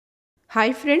Hi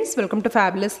friends, welcome to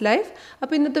Fabulous Life.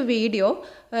 അപ്പോൾ ഇന്നത്തെ video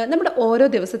നമ്മുടെ ഓരോ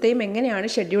ദിവസത്തെയും എങ്ങനെയാണ്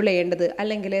ഷെഡ്യൂൾ ചെയ്യേണ്ടത്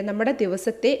അല്ലെങ്കിൽ നമ്മുടെ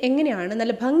ദിവസത്തെ എങ്ങനെയാണ്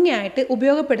നല്ല ഭംഗിയായിട്ട്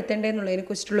ഉപയോഗപ്പെടുത്തേണ്ടതെന്നുള്ളതിനെ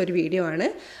കുറിച്ചിട്ടുള്ള ഒരു വീഡിയോ ആണ്.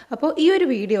 അപ്പോൾ ഈ ഒരു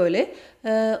വീഡിയോയിൽ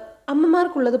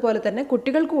അമ്മമാർക്കുള്ളതുപോലെ തന്നെ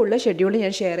കുട്ടികൾക്കുമുള്ള ഷെഡ്യൂൾ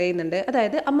ഞാൻ ഷെയർ ചെയ്യുന്നുണ്ട്.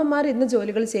 അതായത് അമ്മമാർ ഇന്ന്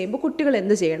ജോലികൾ ചെയ്യുമ്പോൾ കുട്ടികൾ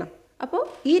എന്ത് ചെയ്യണം. അപ്പോൾ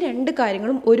ഈ രണ്ട്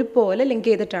കാര്യങ്ങളും ഒരുപോലെ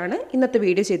ലിങ്ക് ചെയ്തിട്ടാണ് ഇന്നത്തെ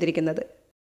വീഡിയോ ചെയ്തിരിക്കുന്നത്.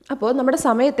 അപ്പോൾ നമ്മുടെ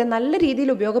സമയത്തെ നല്ല രീതിയിൽ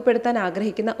ഉപയോഗപ്പെടുത്താൻ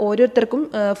ആഗ്രഹിക്കുന്ന ഓരോരുത്തർക്കും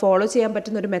ഫോളോ ചെയ്യാൻ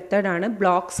പറ്റുന്ന ഒരു മെത്തേഡാണ്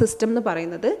ബ്ലോക്ക് സിസ്റ്റം എന്ന്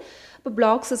പറയുന്നത്. അപ്പോൾ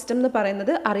ബ്ലോക്ക് സിസ്റ്റം എന്ന്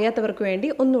പറയുന്നത് അറിയാത്തവർക്ക് വേണ്ടി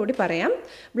ഒന്നുകൂടി പറയാം.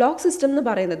 ബ്ലോക്ക് സിസ്റ്റം എന്ന്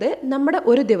പറയുന്നത് നമ്മുടെ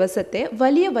ഒരു ദിവസത്തെ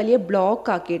വലിയ വലിയ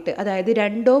ബ്ലോക്ക് ആക്കിയിട്ട്, അതായത്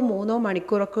 2-3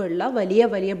 മണിക്കൂറൊക്കെ ഉള്ള വലിയ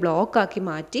വലിയ ബ്ലോക്കാക്കി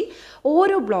മാറ്റി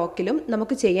ഓരോ ബ്ലോക്കിലും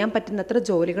നമുക്ക് ചെയ്യാൻ പറ്റുന്നത്ര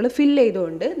ജോലികൾ ഫില്ല്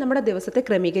ചെയ്തുകൊണ്ട് നമ്മുടെ ദിവസത്തെ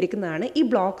ക്രമീകരിക്കുന്നതാണ് ഈ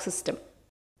ബ്ലോക്ക് സിസ്റ്റം.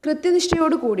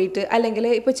 കൃത്യനിഷ്ഠയോട് കൂടിയിട്ട് അല്ലെങ്കിൽ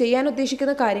ഇപ്പോൾ ചെയ്യാൻ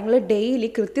ഉദ്ദേശിക്കുന്ന കാര്യങ്ങൾ ഡെയിലി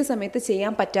കൃത്യസമയത്ത്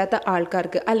ചെയ്യാൻ പറ്റാത്ത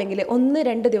ആൾക്കാർക്ക്, അല്ലെങ്കിൽ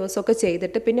 1-2 ദിവസമൊക്കെ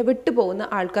ചെയ്തിട്ട് പിന്നെ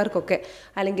വിട്ടുപോകുന്ന ആൾക്കാർക്കൊക്കെ,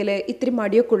 അല്ലെങ്കിൽ ഇത്തിരി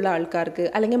മടിയൊക്കെ ഉള്ള ആൾക്കാർക്ക്,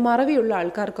 അല്ലെങ്കിൽ മറവിയുള്ള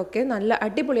ആൾക്കാർക്കൊക്കെ നല്ല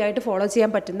അടിപൊളിയായിട്ട് ഫോളോ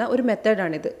ചെയ്യാൻ പറ്റുന്ന ഒരു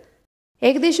മെത്തേഡാണിത്.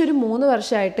 ഏകദേശം ഒരു 3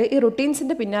 വർഷമായിട്ട് ഈ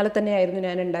റുട്ടീൻസിൻ്റെ പിന്നാലെ തന്നെയായിരുന്നു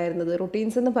ഞാൻ ഉണ്ടായിരുന്നത്.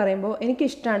 റുട്ടീൻസ് എന്ന് പറയുമ്പോൾ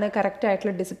എനിക്കിഷ്ടമാണ്, കറക്റ്റ്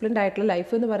ആയിട്ടുള്ള ഡിസിപ്ലിൻഡ് ആയിട്ടുള്ള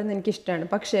ലൈഫ് എന്ന് പറയുന്നത് എനിക്കിഷ്ടമാണ്.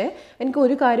 പക്ഷേ എനിക്ക്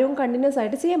ഒരു കാര്യവും കണ്ടിന്യൂസ്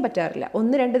ആയിട്ട് ചെയ്യാൻ പറ്റാറില്ല.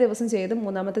 1-2 ദിവസം ചെയ്ത്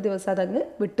 3-ാമത്തെ ദിവസം അതങ്ങ്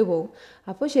വിട്ടുപോകും.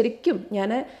 അപ്പോൾ ശരിക്കും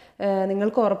ഞാൻ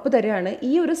നിങ്ങൾക്ക് ഉറപ്പ് തരികയാണ്,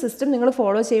 ഈ ഒരു സിസ്റ്റം നിങ്ങൾ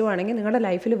ഫോളോ ചെയ്യുവാണെങ്കിൽ നിങ്ങളുടെ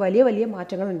ലൈഫിൽ വലിയ വലിയ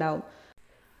മാറ്റങ്ങൾ ഉണ്ടാവും.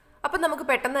 അപ്പം നമുക്ക്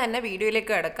പെട്ടെന്ന് തന്നെ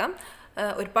വീഡിയോയിലേക്ക് കിടക്കാം.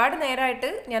 ഒരുപാട്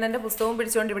നേരമായിട്ട് ഞാൻ എൻ്റെ പുസ്തകവും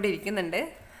പിടിച്ചുകൊണ്ട് ഇവിടെ ഇരിക്കുന്നുണ്ട്.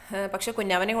 പക്ഷേ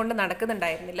കുഞ്ഞാവനെ കൊണ്ട്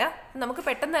നടക്കുന്നുണ്ടായിരുന്നില്ല. നമുക്ക്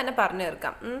പെട്ടെന്ന് തന്നെ പറഞ്ഞു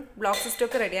തീർക്കാം. ബ്ലോക്ക്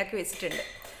സിസ്റ്റമൊക്കെ റെഡിയാക്കി വെച്ചിട്ടുണ്ട്.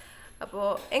 അപ്പോൾ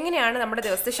എങ്ങനെയാണ് നമ്മുടെ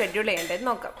ദിവസത്തെ ഷെഡ്യൂൾ ചെയ്യേണ്ടതെന്ന്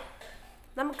നോക്കാം.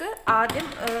 നമുക്ക്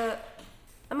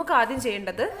ആദ്യം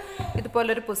ചെയ്യേണ്ടത്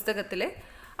ഇതുപോലൊരു പുസ്തകത്തിൽ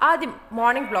ആദ്യം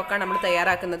മോർണിംഗ് ബ്ലോക്കാണ് നമ്മൾ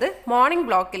തയ്യാറാക്കുന്നത്. മോർണിംഗ്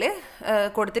ബ്ലോക്കിൽ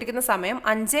കൊടുത്തിരിക്കുന്ന സമയം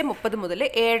 5:30 മുതൽ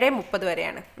 7:30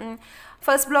 വരെയാണ്.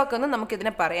 ഫസ്റ്റ് ബ്ലോക്ക് എന്ന്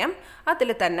നമുക്കിതിനെ പറയാം.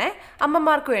 അതിൽ തന്നെ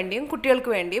അമ്മമാർക്ക് വേണ്ടിയും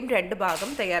കുട്ടികൾക്ക് വേണ്ടിയും 2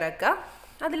 ഭാഗം തയ്യാറാക്കുക.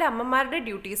 അതിൽ അമ്മമാരുടെ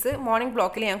ഡ്യൂട്ടീസ് മോർണിംഗ്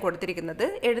ബ്ലോക്കിൽ ഞാൻ കൊടുത്തിരിക്കുന്നത്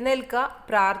എഴുന്നേൽക്കുക,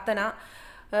 പ്രാർത്ഥന,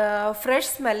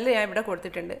 ഫ്രഷ് സ്മെല്ല് ഞാൻ ഇവിടെ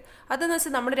കൊടുത്തിട്ടുണ്ട്. അതെന്ന്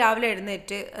വെച്ചാൽ നമ്മൾ രാവിലെ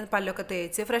എഴുന്നേറ്റ് പല്ലൊക്കെ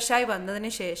തേച്ച് ഫ്രഷായി വന്നതിന്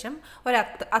ശേഷം ഒരു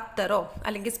അത്തറോ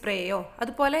അല്ലെങ്കിൽ സ്പ്രേയോ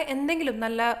അതുപോലെ എന്തെങ്കിലും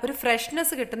നല്ല ഒരു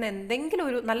ഫ്രഷ്നെസ് കിട്ടുന്ന എന്തെങ്കിലും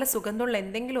ഒരു നല്ല സുഗന്ധമുള്ള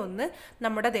എന്തെങ്കിലും ഒന്ന്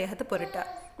നമ്മുടെ ദേഹത്ത് പുരട്ടുക.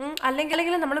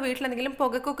 അല്ലെങ്കിൽ നമ്മൾ വീട്ടിലെന്തെങ്കിലും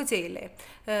പുകക്കൊക്കെ ചെയ്യില്ലേ,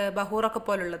 ബഹൂറൊക്കെ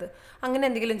പോലുള്ളത്, അങ്ങനെ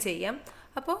എന്തെങ്കിലും ചെയ്യാം.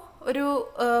 അപ്പോൾ ഒരു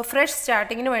ഫ്രഷ്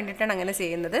സ്റ്റാർട്ടിങ്ങിന് വേണ്ടിയിട്ടാണ് അങ്ങനെ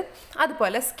ചെയ്യുന്നത്.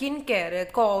 അതുപോലെ സ്കിൻ കെയർ,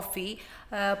 കോഫി,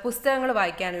 പുസ്തകങ്ങൾ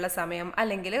വായിക്കാനുള്ള സമയം,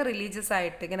 അല്ലെങ്കിൽ റിലീജിയസ്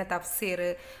ആയിട്ട് ഇങ്ങനെ തഫ്സീർ,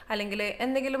 അല്ലെങ്കിൽ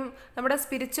എന്തെങ്കിലും നമ്മുടെ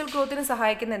സ്പിരിച്വൽ ഗ്രോത്തിന്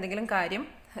സഹായിക്കുന്ന എന്തെങ്കിലും കാര്യം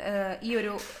ഈ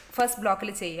ഒരു ഫസ്റ്റ്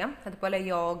ബ്ലോക്കിൽ ചെയ്യാം. അതുപോലെ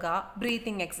യോഗ,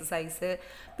 ബ്രീത്തിങ് എക്സസൈസ്,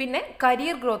 പിന്നെ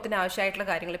കരിയർ ഗ്രോത്തിന് ആവശ്യമായിട്ടുള്ള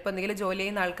കാര്യങ്ങൾ. ഇപ്പോൾ എന്തെങ്കിലും ജോലി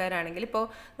ചെയ്യുന്ന ആൾക്കാരാണെങ്കിൽ, ഇപ്പോൾ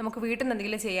നമുക്ക് വീട്ടിൽ നിന്ന്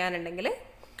എന്തെങ്കിലും ചെയ്യാനുണ്ടെങ്കിൽ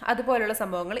അതുപോലുള്ള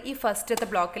സംഭവങ്ങൾ ഈ ഫസ്റ്റത്തെ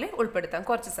ബ്ലോക്കിൽ ഉൾപ്പെടുത്താം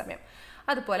കുറച്ച് സമയം.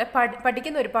 അതുപോലെ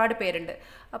പഠിക്കുന്ന ഒരുപാട് പേരുണ്ട്.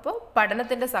 അപ്പോൾ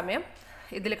പഠനത്തിൻ്റെ സമയം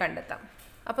ഇതിൽ കണ്ടെത്താം.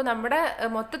 അപ്പോൾ നമ്മുടെ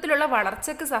മൊത്തത്തിലുള്ള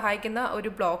വളർച്ചയ്ക്ക് സഹായിക്കുന്ന ഒരു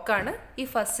ബ്ലോക്കാണ് ഈ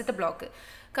ഫസ്റ്റത്തെ ബ്ലോക്ക്.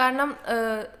 കാരണം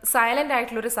സൈലൻ്റ്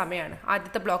ആയിട്ടുള്ളൊരു സമയമാണ്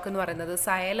ആദ്യത്തെ ബ്ലോക്ക് എന്ന് പറയുന്നത്.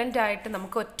 സൈലൻ്റ് ആയിട്ട്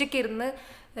നമുക്ക് ഒറ്റയ്ക്കിരുന്ന്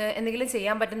എന്തെങ്കിലും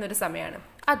ചെയ്യാൻ പറ്റുന്ന ഒരു സമയമാണ്.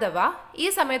 അഥവാ ഈ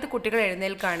സമയത്ത് കുട്ടികൾ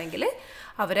എഴുന്നേൽക്കുകയാണെങ്കിൽ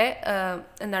അവരെ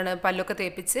പല്ലൊക്കെ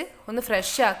തേപ്പിച്ച് ഒന്ന്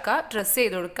ഫ്രഷ് ആക്കുക, ഡ്രസ്സ്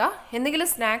ചെയ്ത് കൊടുക്കുക, എന്തെങ്കിലും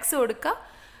സ്നാക്സ് കൊടുക്കുക,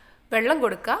 വെള്ളം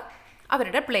കൊടുക്കുക,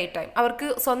 അവരുടെ പ്ലേ ടൈം, അവർക്ക്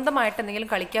സ്വന്തമായിട്ട് എന്തെങ്കിലും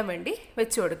കളിക്കാൻ വേണ്ടി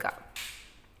വെച്ച് കൊടുക്കുക.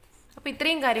 അപ്പോൾ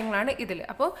ഇത്രയും കാര്യങ്ങളാണ് ഇതിൽ.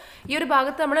 അപ്പോൾ ഈ ഒരു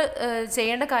ഭാഗത്ത് നമ്മൾ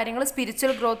ചെയ്യേണ്ട കാര്യങ്ങൾ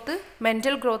സ്പിരിച്വൽ ഗ്രോത്ത്,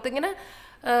 മെൻ്റൽ ഗ്രോത്ത്, ഇങ്ങനെ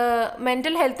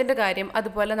മെൻ്റൽ ഹെൽത്തിൻ്റെ കാര്യം,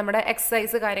 അതുപോലെ നമ്മുടെ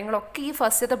എക്സസൈസ് കാര്യങ്ങളൊക്കെ ഈ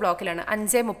ഫസ്റ്റത്തെ ബ്ലോക്കിലാണ്.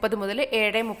 5:30 മുതൽ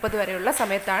 7:30 വരെയുള്ള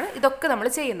സമയത്താണ് ഇതൊക്കെ നമ്മൾ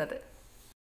ചെയ്യുന്നത്.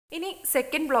 ഇനി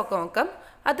സെക്കൻഡ് ബ്ലോക്ക് നോക്കാം.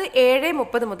 അത്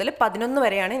 7:30 മുതൽ 11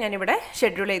 വരെയാണ് ഞാനിവിടെ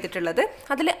ഷെഡ്യൂൾ ചെയ്തിട്ടുള്ളത്.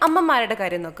 അതിൽ അമ്മമാരുടെ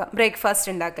കാര്യം നോക്കാം. ബ്രേക്ക്ഫാസ്റ്റ്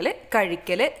ഉണ്ടാക്കൽ,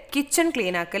 കഴിക്കൽ, കിച്ചൺ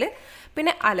ക്ലീൻ ആക്കൽ,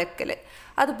 പിന്നെ അലക്കൽ,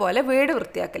 അതുപോലെ വീട്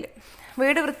വൃത്തിയാക്കൽ.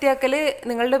 വീട് വൃത്തിയാക്കൽ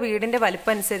നിങ്ങളുടെ വീടിൻ്റെ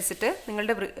വലിപ്പം അനുസരിച്ചിട്ട്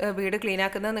നിങ്ങളുടെ വീട് ക്ലീൻ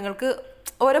ആക്കുന്നത് നിങ്ങൾക്ക്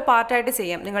ഓരോ പാർട്ടായിട്ട്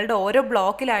ചെയ്യാം. നിങ്ങളുടെ ഓരോ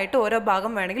ബ്ലോക്കിലായിട്ട് ഓരോ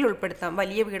ഭാഗം വേണമെങ്കിൽ ഉൾപ്പെടുത്താം.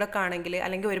 വലിയ വീടൊക്കെ ആണെങ്കിൽ,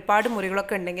 അല്ലെങ്കിൽ ഒരുപാട്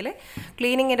മുറികളൊക്കെ ഉണ്ടെങ്കിൽ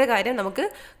ക്ലീനിങ്ങിൻ്റെ കാര്യം നമുക്ക്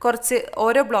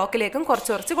ഓരോ ബ്ലോക്കിലേക്കും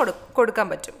കുറച്ച് കൊടുക്കാൻ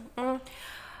പറ്റും.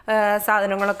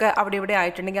 സാധനങ്ങളൊക്കെ അവിടെ ഇവിടെ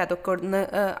ആയിട്ടുണ്ടെങ്കിൽ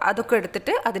അതൊക്കെ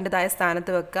എടുത്തിട്ട് അതിൻ്റെതായ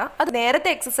സ്ഥാനത്ത് വെക്കുക. അത് നേരത്തെ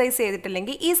എക്സസൈസ്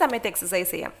ചെയ്തിട്ടില്ലെങ്കിൽ ഈ സമയത്ത്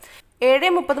എക്സസൈസ് ചെയ്യാം.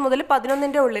 7:30 മുതൽ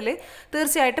 11-ൻ്റെ ഉള്ളിൽ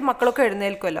തീർച്ചയായിട്ടും മക്കളൊക്കെ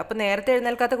എഴുന്നേൽക്കുമല്ലോ. അപ്പോൾ നേരത്തെ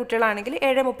എഴുന്നേൽക്കാത്ത കുട്ടികളാണെങ്കിൽ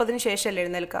 7:30 ശേഷമല്ലേ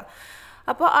എഴുന്നേൽക്കുക.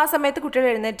 അപ്പോൾ ആ സമയത്ത് കുട്ടികൾ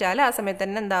എഴുന്നേറ്റാൽ ആ സമയത്ത്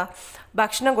തന്നെ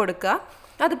ഭക്ഷണം കൊടുക്കുക.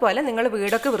 അതുപോലെ നിങ്ങൾ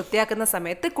വീടൊക്കെ വൃത്തിയാക്കുന്ന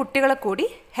സമയത്ത് കുട്ടികളെ കൂടി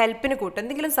ഹെൽപ്പിന് കൂട്ടുക.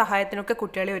 എന്തെങ്കിലും സഹായത്തിനൊക്കെ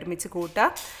കുട്ടികളെ ഒരുമിച്ച്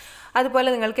കൂട്ടുക. അതുപോലെ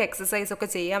നിങ്ങൾക്ക് എക്സസൈസ് ഒക്കെ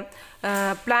ചെയ്യാം.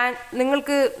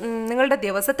 നിങ്ങൾക്ക് നിങ്ങളുടെ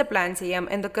ദിവസത്തെ പ്ലാൻ ചെയ്യാം,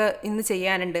 എന്തൊക്കെ ഇന്ന്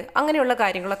ചെയ്യാനുണ്ട്, അങ്ങനെയുള്ള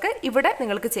കാര്യങ്ങളൊക്കെ ഇവിടെ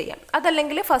നിങ്ങൾക്ക് ചെയ്യാം.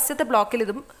 അതല്ലെങ്കിൽ ഫസ്റ്റത്തെ ബ്ലോക്കിൽ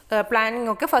ഇതും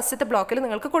പ്ലാനിങ് ഒക്കെ ഫസ്റ്റത്തെ ബ്ലോക്കിൽ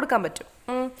നിങ്ങൾക്ക് കൊടുക്കാൻ പറ്റും.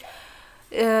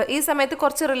 ഈ സമയത്ത്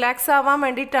കുറച്ച് റിലാക്സ് ആവാൻ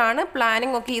വേണ്ടിയിട്ടാണ്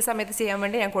പ്ലാനിങ് ഒക്കെ ഈ സമയത്ത് ചെയ്യാൻ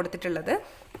വേണ്ടി ഞാൻ കൊടുത്തിട്ടുള്ളത്.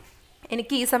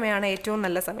 എനിക്ക് ഈ സമയമാണ് ഏറ്റവും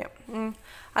നല്ല സമയം.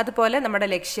 അതുപോലെ നമ്മുടെ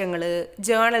ലക്ഷ്യങ്ങൾ,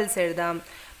 ജേണൽസ് എഴുതാം.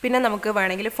 പിന്നെ നമുക്ക്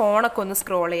വേണമെങ്കിൽ ഫോണൊക്കെ ഒന്ന്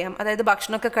സ്ക്രോൾ ചെയ്യാം. അതായത്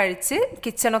ഭക്ഷണമൊക്കെ കഴിച്ച്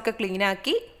കിച്ചണൊക്കെ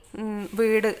ക്ലീനാക്കി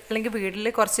വീട് അല്ലെങ്കിൽ വീട്ടിൽ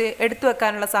കുറച്ച് എടുത്തു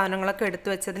വെക്കാനുള്ള സാധനങ്ങളൊക്കെ എടുത്തു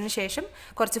വെച്ചതിന് ശേഷം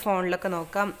കുറച്ച് ഫോണിലൊക്കെ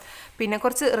നോക്കാം. പിന്നെ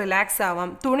കുറച്ച് റിലാക്സ് ആവാം.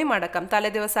 തുണി മടക്കാം.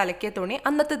 തലേ ദിവസം അലക്കിയ തുണി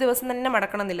അന്നത്തെ ദിവസം തന്നെ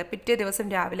മടക്കണമെന്നില്ല, പിറ്റേ ദിവസം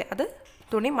രാവിലെ അത്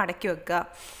തുണി മടക്കി വെക്കുക.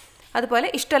 അതുപോലെ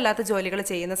ഇഷ്ടമല്ലാത്ത ജോലികൾ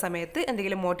ചെയ്യുന്ന സമയത്ത്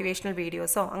എന്തെങ്കിലും മോട്ടിവേഷണൽ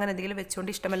വീഡിയോസോ അങ്ങനെ എന്തെങ്കിലും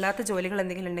വെച്ചുകൊണ്ട് ഇഷ്ടമല്ലാത്ത ജോലികൾ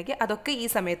എന്തെങ്കിലും ഉണ്ടെങ്കിൽ അതൊക്കെ ഈ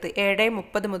സമയത്ത്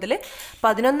 7:30 മുതൽ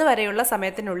 11 വരെയുള്ള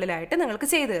സമയത്തിനുള്ളിലായിട്ട് നിങ്ങൾക്ക്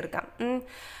ചെയ്തു തീർക്കാം.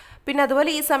 പിന്നെ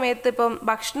അതുപോലെ ഈ സമയത്ത് ഇപ്പം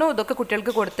ഭക്ഷണവും ഇതൊക്കെ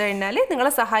കുട്ടികൾക്ക് കൊടുത്തു കഴിഞ്ഞാൽ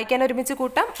നിങ്ങളെ സഹായിക്കാൻ ഒരുമിച്ച്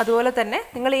കൂട്ടാം. അതുപോലെ തന്നെ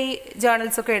നിങ്ങൾ ഈ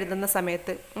ജേണൽസൊക്കെ എഴുതുന്ന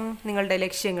സമയത്ത് നിങ്ങളുടെ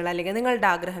ലക്ഷ്യങ്ങൾ അല്ലെങ്കിൽ നിങ്ങളുടെ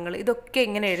ആഗ്രഹങ്ങൾ ഇതൊക്കെ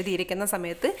ഇങ്ങനെ എഴുതിയിരിക്കുന്ന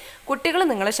സമയത്ത് കുട്ടികൾ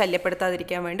നിങ്ങളെ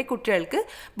ശല്യപ്പെടുത്താതിരിക്കാൻ വേണ്ടി കുട്ടികൾക്ക്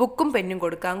ബുക്കും പെന്നും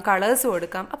കൊടുക്കാം, കളേഴ്സ്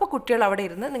കൊടുക്കാം. അപ്പോൾ കുട്ടികൾ അവിടെ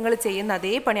ഇരുന്ന് നിങ്ങൾ ചെയ്യുന്ന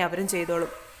അതേ പണി അവരും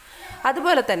ചെയ്തോളും.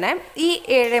 അതുപോലെ തന്നെ ഈ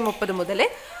 7:30 മുതൽ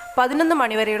 11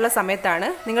 മണി വരെയുള്ള സമയത്താണ്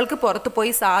നിങ്ങൾക്ക് പുറത്ത്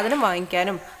പോയി സാധനം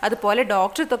വാങ്ങിക്കാനും അതുപോലെ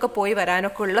ഡോക്ടറത്തൊക്കെ പോയി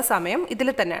വരാനൊക്കെ ഉള്ള സമയം ഇതിൽ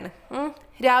തന്നെയാണ്.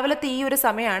 രാവിലത്തെ ഈ ഒരു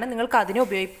സമയമാണ് നിങ്ങൾക്ക് അതിനെ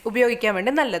ഉപയോഗിക്കാൻ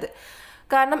വേണ്ടി നല്ലത്.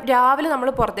 കാരണം രാവിലെ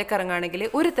നമ്മൾ പുറത്തേക്ക് ഇറങ്ങുകയാണെങ്കിൽ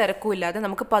ഒരു തിരക്കും ഇല്ലാതെ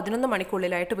നമുക്ക് 11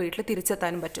 മണിക്കുള്ളിലായിട്ട് വീട്ടിൽ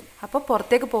തിരിച്ചെത്താനും പറ്റും. അപ്പോൾ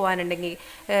പുറത്തേക്ക് പോകാനുണ്ടെങ്കിൽ,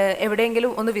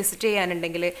 എവിടെയെങ്കിലും ഒന്ന് വിസിറ്റ്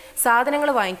ചെയ്യാനുണ്ടെങ്കിൽ,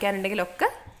 സാധനങ്ങൾ വാങ്ങിക്കാനുണ്ടെങ്കിലൊക്കെ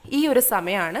ഈ ഒരു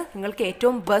സമയമാണ് നിങ്ങൾക്ക്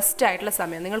ഏറ്റവും ബെസ്റ്റ് ആയിട്ടുള്ള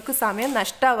സമയം. നിങ്ങൾക്ക് സമയം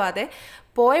നഷ്ടമാവാതെ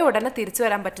പോയ ഉടനെ തിരിച്ചു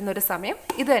വരാൻ പറ്റുന്ന ഒരു സമയം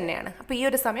ഇത് തന്നെയാണ്. അപ്പോൾ ഈ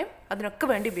ഒരു സമയം അതിനൊക്കെ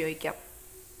വേണ്ടി ഉപയോഗിക്കാം.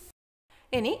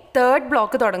 ഇനി തേർഡ്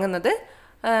ബ്ലോക്ക് തുടങ്ങുന്നത്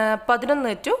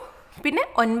 11 ടു പിന്നെ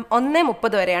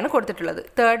 1:30 വരെയാണ് കൊടുത്തിട്ടുള്ളത്.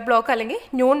 തേർഡ് ബ്ലോക്ക് അല്ലെങ്കിൽ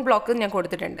ന്യൂൺ ബ്ലോക്ക് ഞാൻ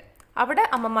കൊടുത്തിട്ടുണ്ട്. അവിടെ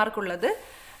അമ്മമാർക്കുള്ളത്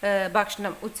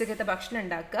ഭക്ഷണം, ഉച്ചക്കത്തെ ഭക്ഷണം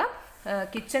ഉണ്ടാക്കുക,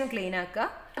 കിച്ചൺ ക്ലീൻ ആക്കുക.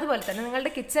 അതുപോലെ തന്നെ നിങ്ങളുടെ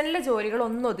കിച്ചണിലെ ജോലികൾ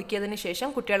ഒന്ന് ഒതുക്കിയതിന് ശേഷം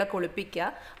കുട്ടികളെ കുളിപ്പിക്കുക.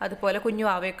 അതുപോലെ കുഞ്ഞു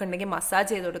ആവയൊക്കെ ഉണ്ടെങ്കിൽ മസാജ്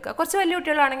ചെയ്ത് കൊടുക്കുക. കുറച്ച് വലിയ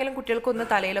കുട്ടികളാണെങ്കിലും കുട്ടികൾക്കൊന്ന്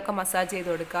തലയിലൊക്കെ മസാജ് ചെയ്ത്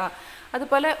കൊടുക്കുക.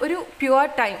 അതുപോലെ ഒരു പ്യുവർ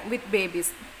ടൈം വിത്ത്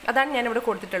ബേബീസ്, അതാണ് ഞാനിവിടെ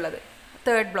കൊടുത്തിട്ടുള്ളത്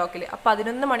തേർഡ് ബ്ലോക്കിൽ.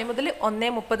 11 മണി മുതൽ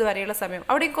 1:30 വരെയുള്ള സമയം.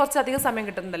 അവിടേക്ക് കുറച്ചധികം സമയം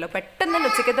കിട്ടുന്നുണ്ടല്ലോ. പെട്ടെന്ന് തന്നെ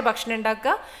ഉച്ചക്കത്തെ ഭക്ഷണം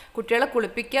ഉണ്ടാക്കുക, കുട്ടികളെ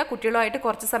കുളിപ്പിക്കുക, കുട്ടികളുമായിട്ട്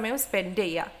കുറച്ച് സമയം സ്പെൻഡ്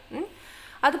ചെയ്യുക.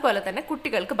 അതുപോലെ തന്നെ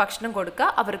കുട്ടികൾക്ക് ഭക്ഷണം കൊടുക്കുക,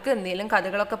 അവർക്ക് എന്തെങ്കിലും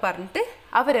കഥകളൊക്കെ പറഞ്ഞിട്ട്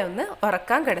അവരെ ഒന്ന്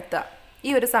ഉറക്കാൻ കിടത്തുക. ഈ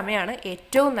ഒരു സമയമാണ്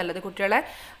ഏറ്റവും നല്ലത്. കുട്ടികളെ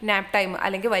നാപ്പ് ടൈം,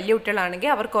 അല്ലെങ്കിൽ വലിയ കുട്ടികളാണെങ്കിൽ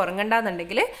അവർക്ക്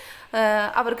ഉറങ്ങണ്ടെന്നുണ്ടെങ്കിൽ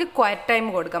അവർക്ക് ക്വയറ്റ് ടൈം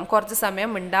കൊടുക്കാം. കുറച്ച് സമയം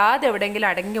മിണ്ടാതെ എവിടെയെങ്കിലും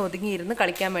അടങ്ങി ഒതുങ്ങിയിരുന്ന്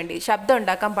കളിക്കാൻ വേണ്ടി. ശബ്ദം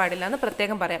ഉണ്ടാക്കാൻ പാടില്ല എന്ന്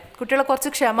പ്രത്യേകം പറയാം. കുട്ടികളെ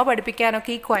കുറച്ച് ക്ഷമ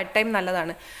പഠിപ്പിക്കാനൊക്കെ ഈ ക്വയറ്റ് ടൈം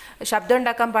നല്ലതാണ്. ശബ്ദം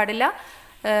ഉണ്ടാക്കാൻ പാടില്ല,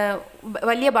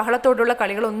 വലിയ ബഹളത്തോടുള്ള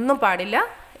കളികളൊന്നും പാടില്ല.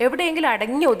 എവിടെയെങ്കിലും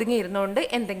അടങ്ങി ഒതുങ്ങി ഇരുന്നുകൊണ്ട്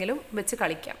എന്തെങ്കിലും വെച്ച്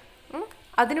കളിക്കാം.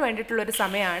 അതിന് വേണ്ടിയിട്ടുള്ളൊരു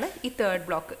സമയമാണ് ഈ തേർഡ്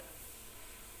ബ്ലോക്ക്.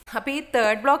 അപ്പോൾ ഈ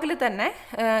തേർഡ് ബ്ലോക്കിൽ തന്നെ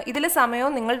ഇതിലെ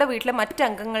സമയവും നിങ്ങളുടെ വീട്ടിലെ മറ്റ്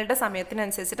അംഗങ്ങളുടെ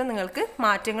സമയത്തിനനുസരിച്ചിട്ട് നിങ്ങൾക്ക്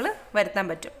മാറ്റങ്ങൾ വരുത്താൻ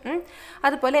പറ്റും.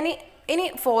 അതുപോലെ ഇനി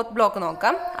ഫോർത്ത് ബ്ലോക്ക്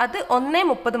നോക്കാം. അത്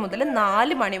 1:30 മുതൽ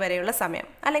 4 മണി വരെയുള്ള സമയം,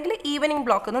 അല്ലെങ്കിൽ ഈവനിങ്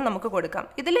ബ്ലോക്ക് എന്ന് നമുക്ക് കൊടുക്കാം.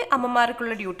 ഇതിൽ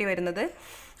അമ്മമാർക്കുള്ള ഡ്യൂട്ടി വരുന്നത്,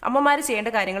 അമ്മമാർ ചെയ്യേണ്ട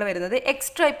കാര്യങ്ങൾ വരുന്നത്,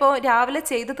 എക്സ്ട്രാ ഇപ്പോൾ രാവിലെ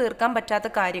ചെയ്ത് തീർക്കാൻ പറ്റാത്ത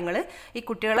കാര്യങ്ങൾ ഈ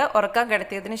കുട്ടികളെ ഉറക്കാൻ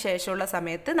കിടത്തിയതിന് ശേഷമുള്ള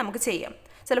സമയത്ത് നമുക്ക് ചെയ്യാം.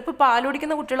 ചിലപ്പോൾ പാൽ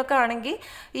കുടിക്കുന്ന കുട്ടികളൊക്കെ ആണെങ്കിൽ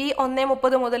ഈ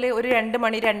 1:30 മുതൽ ഒരു 2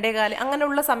 മണി 2:15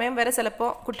 അങ്ങനെയുള്ള സമയം വരെ ചിലപ്പോൾ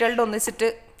കുട്ടികളുടെ ഒന്നിച്ചിട്ട്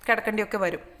കിടക്കേണ്ടിയൊക്കെ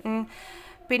വരും.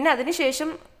 പിന്നെ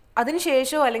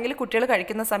അതിനുശേഷമോ അല്ലെങ്കിൽ കുട്ടികൾ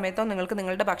കഴിക്കുന്ന സമയത്തോ നിങ്ങൾക്ക്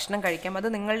നിങ്ങളുടെ ഭക്ഷണം കഴിക്കാം. അത്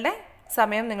നിങ്ങളുടെ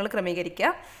സമയം നിങ്ങൾ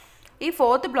ക്രമീകരിക്കുക. ഈ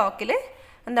ഫോർത്ത് ബ്ലോക്കിൽ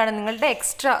എന്താണ്, നിങ്ങളുടെ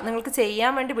എക്സ്ട്രാ നിങ്ങൾക്ക്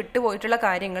ചെയ്യാൻ വേണ്ടി വിട്ടുപോയിട്ടുള്ള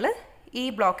കാര്യങ്ങൾ ഈ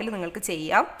ബ്ലോക്കിൽ നിങ്ങൾക്ക്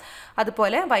ചെയ്യാം.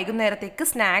 അതുപോലെ വൈകുന്നേരത്തേക്ക്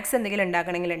സ്നാക്സ് എന്തെങ്കിലും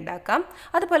ഉണ്ടാക്കണമെങ്കിൽ ഉണ്ടാക്കാം.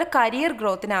 അതുപോലെ കരിയർ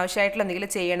ഗ്രോത്തിന് ആവശ്യമായിട്ടുള്ള എന്തെങ്കിലും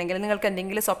ചെയ്യണമെങ്കിൽ, നിങ്ങൾക്ക്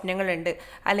എന്തെങ്കിലും സ്വപ്നങ്ങളുണ്ട്,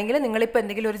 അല്ലെങ്കിൽ നിങ്ങളിപ്പോൾ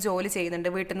എന്തെങ്കിലും ഒരു ജോലി ചെയ്യുന്നുണ്ട്,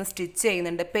 വീട്ടിൽ നിന്ന് സ്റ്റിച്ച്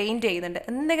ചെയ്യുന്നുണ്ട്, പെയിൻറ്റ് ചെയ്യുന്നുണ്ട്,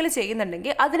 എന്തെങ്കിലും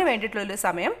ചെയ്യുന്നുണ്ടെങ്കിൽ അതിന് വേണ്ടിയിട്ടുള്ളൊരു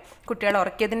സമയം കുട്ടികളെ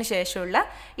ഉറക്കിയതിന് ശേഷമുള്ള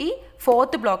ഈ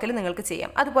ഫോർത്ത് ബ്ലോക്കിൽ നിങ്ങൾക്ക്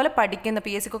ചെയ്യാം. അതുപോലെ പഠിക്കുന്ന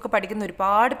PSCക്കൊക്കെ പഠിക്കുന്ന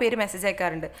ഒരുപാട് പേര് മെസ്സേജ്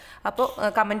അയക്കാറുണ്ട്, അപ്പോൾ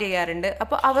കമൻറ്റ് ചെയ്യാറുണ്ട്.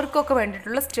 അപ്പോൾ അവർക്കൊക്കെ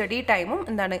വേണ്ടിയിട്ടുള്ള സ്റ്റഡി ടൈമും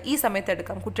എന്താണ് ഈ സമയത്ത്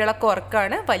എടുക്കാം. കുട്ടികളൊക്കെ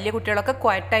ഉറക്കാണ്, വലിയ കുട്ടികളൊക്കെ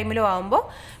ക്വയറ്റ് ടൈമിലും ആകുമ്പോൾ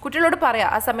കുട്ടികളോട് പറയാം,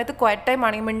 ആ സമയത്ത് ക്വയറ്റ് ടൈം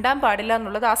ആണെങ്കിൽ മിണ്ടാൻ പാടില്ല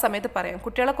എന്നുള്ളത് ആ സമയത്ത് പറയാം.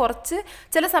 കുട്ടികളെ കുറച്ച്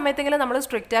ചില സമയത്തെങ്കിലും നമ്മൾ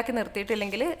സ്ട്രിക്റ്റ് ആക്കി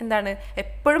നിർത്തിയിട്ടില്ലെങ്കിൽ എന്താണ്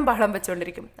എപ്പോഴും ബഹളം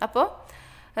വെച്ചുകൊണ്ടിരിക്കും. അപ്പോൾ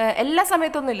എല്ലാ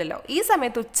സമയത്തൊന്നും ഇല്ലല്ലോ, ഈ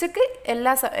സമയത്ത് ഉച്ചയ്ക്ക്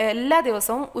എല്ലാ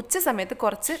ദിവസവും ഉച്ച സമയത്ത്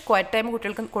കുറച്ച് ക്വയറ്റ് ടൈം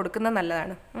കുട്ടികൾക്ക് കൊടുക്കുന്നത്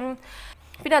നല്ലതാണ്.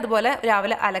 പിന്നെ അതുപോലെ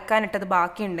രാവിലെ അലക്കാനിട്ടത്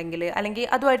ബാക്കിയുണ്ടെങ്കിൽ, അല്ലെങ്കിൽ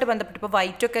അതുമായിട്ട് ബന്ധപ്പെട്ട് ഇപ്പോൾ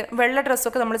വൈറ്റൊക്കെ വെള്ള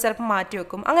ഡ്രസ്സൊക്കെ നമ്മൾ ചിലപ്പോൾ മാറ്റി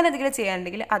വെക്കും, അങ്ങനെ എന്തെങ്കിലും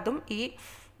ചെയ്യാനുണ്ടെങ്കിൽ അതും ഈ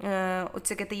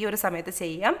ഉച്ചക്കത്തെ ഈ ഒരു സമയത്ത്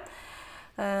ചെയ്യാം.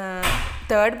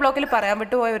 തേർഡ് ബ്ലോക്കിൽ പറയാൻ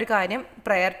വിട്ടുപോയ ഒരു കാര്യം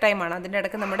പ്രെയർ ടൈമാണ്. അതിൻ്റെ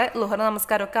ഇടയ്ക്ക് നമ്മുടെ ലുഹർ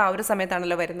നമസ്കാരമൊക്കെ ആ ഒരു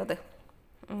സമയത്താണല്ലോ വരുന്നത്.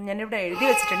 ഞാനിവിടെ എഴുതി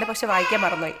വെച്ചിട്ടുണ്ട്, പക്ഷെ വായിക്കാൻ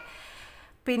മറന്നുപോയി.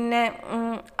 പിന്നെ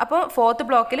അപ്പോൾ ഫോർത്ത്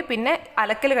ബ്ലോക്കിൽ പിന്നെ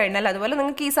അലക്കൽ കഴിഞ്ഞാൽ, അതുപോലെ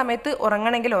നിങ്ങൾക്ക് ഈ സമയത്ത്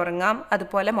ഉറങ്ങണമെങ്കിൽ ഉറങ്ങാം,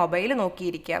 അതുപോലെ മൊബൈൽ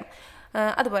നോക്കിയിരിക്കാം.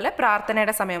 അതുപോലെ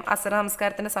പ്രാർത്ഥനയുടെ സമയം, അസർ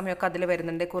നമസ്കാരത്തിൻ്റെ സമയമൊക്കെ അതിൽ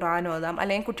വരുന്നുണ്ട്, ഖുർആൻ ഓതാം,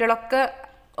 അല്ലെങ്കിൽ കുട്ടികളൊക്കെ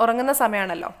ഉറങ്ങുന്ന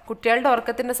സമയമാണല്ലോ, കുട്ടികളുടെ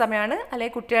ഉറക്കത്തിൻ്റെ സമയമാണ്,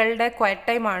 അല്ലെങ്കിൽ കുട്ടികളുടെ ക്വയറ്റ്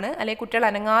ടൈമാണ്, അല്ലെങ്കിൽ കുട്ടികൾ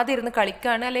അനങ്ങാതെ ഇരുന്ന്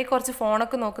കളിക്കുകയാണ്, അല്ലെങ്കിൽ കുറച്ച്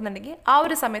ഫോണൊക്കെ നോക്കുന്നുണ്ടെങ്കിൽ ആ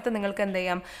ഒരു സമയത്ത് നിങ്ങൾക്ക് എന്ത്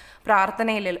ചെയ്യാം,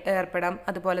 പ്രാർത്ഥനയിൽ ഏർപ്പെടാം.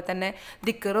 അതുപോലെ തന്നെ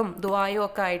ദിക്റും ദുആയും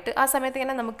ഒക്കെ ആയിട്ട് ആ സമയത്ത്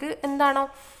ഇങ്ങനെ നമുക്ക് എന്താണോ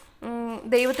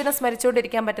ദൈവത്തിനെ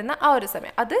സ്മരിച്ചുകൊണ്ടിരിക്കാൻ പറ്റുന്ന ആ ഒരു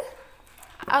സമയം അത്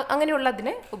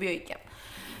അങ്ങനെയുള്ളതിന് ഉപയോഗിക്കാം.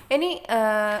 ഇനി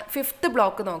 5th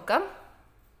ബ്ലോക്ക് നോക്കാം.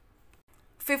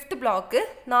 5th ബ്ലോക്ക്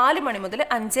 4 മണി മുതൽ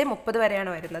 5:30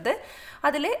 വരെയാണ് വരുന്നത്.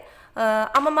 അതിൽ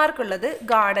അമ്മമാർക്കുള്ളത്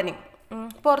ഗാർഡനിങ്,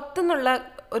 പുറത്തുനിന്നുള്ള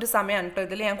ഒരു സമയമാണ് കേട്ടോ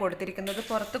ഇതിൽ ഞാൻ കൊടുത്തിരിക്കുന്നത്.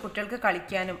 പുറത്ത് കുട്ടികൾക്ക്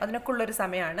കളിക്കാനും അതിനൊക്കെ ഉള്ളൊരു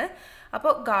സമയമാണ്.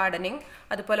 അപ്പോൾ ഗാർഡനിങ്,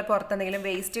 അതുപോലെ പുറത്തെന്തെങ്കിലും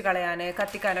വേസ്റ്റ് കളയാൻ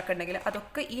കത്തിക്കാനൊക്കെ ഉണ്ടെങ്കിൽ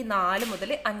അതൊക്കെ ഈ 4 മുതൽ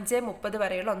 5:30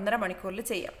 വരെയുള്ള 1.5 മണിക്കൂറിൽ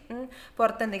ചെയ്യാം.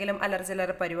 പുറത്തെന്തെങ്കിലും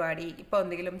അലർജിലറ പരിപാടി, ഇപ്പോൾ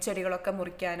എന്തെങ്കിലും ചെടികളൊക്കെ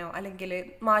മുറിക്കാനോ അല്ലെങ്കിൽ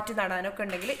മാറ്റി നടാനോ ഒക്കെ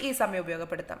ഉണ്ടെങ്കിൽ ഈ സമയം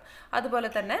ഉപയോഗപ്പെടുത്താം.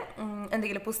 അതുപോലെ തന്നെ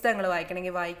എന്തെങ്കിലും പുസ്തകങ്ങൾ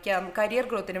വായിക്കണമെങ്കിൽ വായിക്കാം. കരിയർ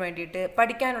ഗ്രോത്തിന് വേണ്ടിയിട്ട്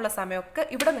പഠിക്കാനുള്ള സമയമൊക്കെ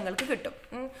ഇവിടെ നിങ്ങൾക്ക് കിട്ടും.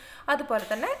 അതുപോലെ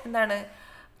തന്നെ എന്താണ്,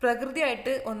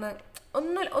 പ്രകൃതിയായിട്ട്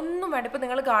ഒന്നും വേണ്ട. ഇപ്പോൾ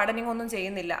നിങ്ങൾ ഗാർഡനിങ് ഒന്നും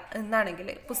ചെയ്യുന്നില്ല എന്നാണെങ്കിൽ,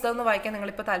 പുസ്തകം ഒന്നും വായിക്കാൻ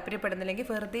നിങ്ങളിപ്പോൾ താല്പര്യപ്പെടുന്നില്ലെങ്കിൽ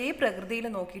വെറുതെ പ്രകൃതിയിൽ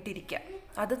നോക്കിയിട്ടിരിക്കുക.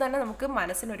 അത് തന്നെ നമുക്ക്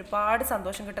മനസ്സിന് ഒരുപാട്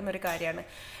സന്തോഷം കിട്ടുന്ന ഒരു കാര്യമാണ്.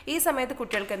 ഈ സമയത്ത്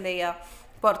കുട്ടികൾക്ക് എന്ത് ചെയ്യുക,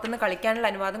 പുറത്തുനിന്ന് കളിക്കാനുള്ള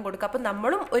അനുവാദം കൊടുക്കുക. അപ്പം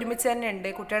നമ്മളും ഒരുമിച്ച് തന്നെ ഉണ്ട്,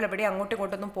 കുട്ടികൾ എവിടെ അങ്ങോട്ടും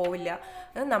ഇങ്ങോട്ടൊന്നും പോവില്ല,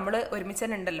 നമ്മൾ ഒരുമിച്ച്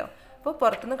തന്നെ ഉണ്ടല്ലോ. അപ്പോൾ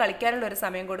പുറത്തുനിന്ന് കളിക്കാനുള്ള ഒരു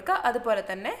സമയം കൊടുക്കുക. അതുപോലെ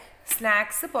തന്നെ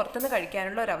സ്നാക്സ് പുറത്തുനിന്ന്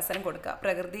കഴിക്കാനുള്ള ഒരു അവസരം കൊടുക്കുക.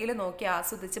 പ്രകൃതിയിൽ നോക്കി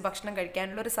ആസ്വദിച്ച് ഭക്ഷണം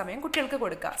കഴിക്കാനുള്ള ഒരു സമയം കുട്ടികൾക്ക്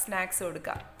കൊടുക്കുക, സ്നാക്സ്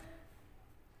കൊടുക്കുക.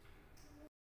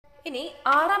 ഇനി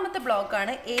 6ാമത്തെ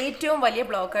ബ്ലോക്കാണ് ഏറ്റവും വലിയ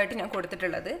ബ്ലോക്കായിട്ട് ഞാൻ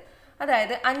കൊടുത്തിട്ടുള്ളത്.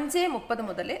 അതായത് 5:30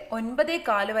 മുതൽ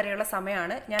 9:15 വരെയുള്ള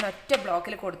സമയമാണ് ഞാൻ ഒറ്റ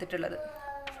ബ്ലോക്കിൽ കൊടുത്തിട്ടുള്ളത്.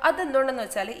 അതെന്തുകൊണ്ടെന്ന്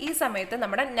വെച്ചാൽ ഈ സമയത്ത്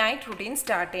നമ്മുടെ നൈറ്റ് റുട്ടീൻ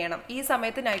സ്റ്റാർട്ട് ചെയ്യണം. ഈ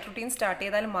സമയത്ത് നൈറ്റ് റുട്ടീൻ സ്റ്റാർട്ട്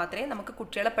ചെയ്താൽ മാത്രമേ നമുക്ക്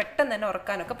കുട്ടികളെ പെട്ടെന്ന് തന്നെ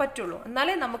ഉറക്കാനൊക്കെ പറ്റുള്ളൂ.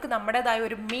 എന്നാലേ നമുക്ക് നമ്മുടേതായ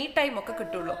ഒരു മീ ടൈം ഒക്കെ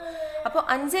കിട്ടുള്ളൂ. അപ്പോൾ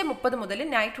 5:30 മുതൽ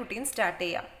നൈറ്റ് റുട്ടീൻ സ്റ്റാർട്ട്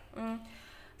ചെയ്യാം.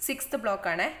 6th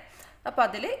ബ്ലോക്കാണ്. അപ്പോൾ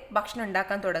അതിൽ ഭക്ഷണം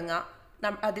ഉണ്ടാക്കാൻ തുടങ്ങുക.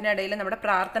 അതിനിടയിൽ നമ്മുടെ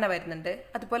പ്രാർത്ഥന വരുന്നുണ്ട്.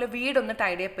 അതുപോലെ വീടൊന്ന്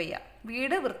ടൈഡി അപ്പ് ചെയ്യുക.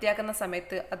 വീട് വൃത്തിയാക്കുന്ന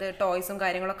സമയത്ത് അത് ടോയ്സും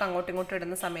കാര്യങ്ങളൊക്കെ അങ്ങോട്ടും ഇങ്ങോട്ടും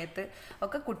ഇടുന്ന സമയത്ത്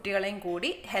ഒക്കെ കുട്ടികളെയും കൂടി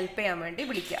ഹെൽപ്പ് ചെയ്യാൻ വേണ്ടി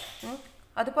വിളിക്കുക.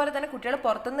 അതുപോലെ തന്നെ കുട്ടികൾ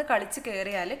പുറത്തുനിന്ന് കളിച്ച്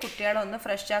കയറിയാൽ കുട്ടികളെ ഒന്ന്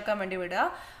ഫ്രഷ് ആക്കാൻ വേണ്ടി വിടുക.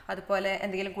 അതുപോലെ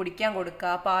എന്തെങ്കിലും കുടിക്കാൻ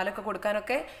കൊടുക്കുക, പാലൊക്കെ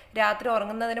കൊടുക്കാനൊക്കെ രാത്രി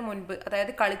ഉറങ്ങുന്നതിന് മുൻപ്,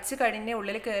 അതായത് കളിച്ച് കഴിഞ്ഞ്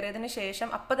ഉള്ളിൽ കയറിയതിന് ശേഷം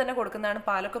അപ്പം തന്നെ കൊടുക്കുന്നതാണ്.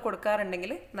 പാലൊക്കെ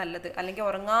കൊടുക്കാറുണ്ടെങ്കിൽ നല്ലത്. അല്ലെങ്കിൽ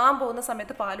ഉറങ്ങാൻ പോകുന്ന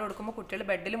സമയത്ത് പാൽ കൊടുക്കുമ്പോൾ കുട്ടികൾ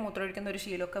ബെഡിൽ മൂത്രമൊഴിക്കുന്ന ഒരു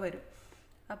ശീലമൊക്കെ വരും.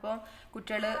 അപ്പോൾ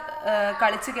കുട്ടികൾ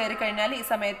കളിച്ച് കയറി കഴിഞ്ഞാൽ ഈ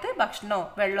സമയത്ത് ഭക്ഷണമോ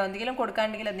വെള്ളമോ എന്തെങ്കിലും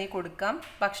കൊടുക്കാനുണ്ടെങ്കിൽ എന്തെങ്കിലും കൊടുക്കാം.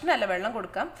 ഭക്ഷണമല്ല, വെള്ളം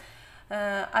കൊടുക്കാം.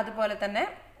 അതുപോലെ തന്നെ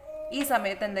ഈ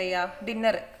സമയത്ത് എന്താ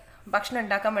ചെയ്യുക, ഭക്ഷണം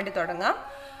ഉണ്ടാക്കാൻ വേണ്ടി തുടങ്ങാം.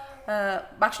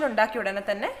 ഭക്ഷണം ഉണ്ടാക്കിയ ഉടനെ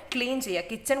തന്നെ ക്ലീൻ ചെയ്യുക,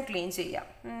 കിച്ചൺ ക്ലീൻ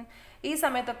ചെയ്യുക. ഈ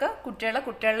സമയത്തൊക്കെ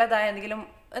കുട്ടികളുടേതായ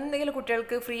എന്തെങ്കിലും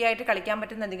കുട്ടികൾക്ക് ഫ്രീ ആയിട്ട് കളിക്കാൻ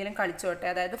പറ്റുന്ന എന്തെങ്കിലും കളിച്ചോട്ടെ.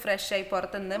 അതായത് ഫ്രഷായി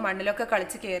പുറത്തുനിന്ന് മണ്ണിലൊക്കെ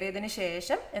കളിച്ച് കയറിയതിന്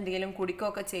ശേഷം എന്തെങ്കിലും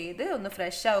കുടിക്കുകയൊക്കെ ചെയ്ത് ഒന്ന്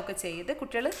ഫ്രഷ് ആവുകയൊക്കെ ചെയ്ത്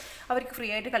കുട്ടികൾ അവർക്ക് ഫ്രീ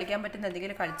ആയിട്ട് കളിക്കാൻ പറ്റുന്ന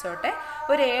എന്തെങ്കിലും കളിച്ചോട്ടെ.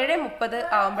 ഒരു 7:30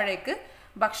 ആകുമ്പോഴേക്ക്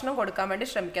ഭക്ഷണം കൊടുക്കാൻ വേണ്ടി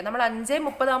ശ്രമിക്കുക. നമ്മൾ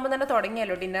 5:30 ആകുമ്പോൾ തന്നെ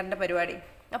തുടങ്ങിയല്ലോ ഡിന്നറിൻ്റെ പരിപാടി.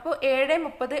 അപ്പോൾ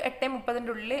 7:30 8:30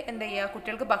 ഉള്ളിൽ എന്ത് ചെയ്യുക,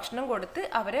 കുട്ടികൾക്ക് ഭക്ഷണം കൊടുത്ത്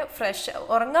അവരെ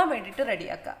ഉറങ്ങാൻ വേണ്ടിയിട്ട്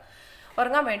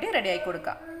റെഡിയാക്കി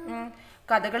കൊടുക്കുക.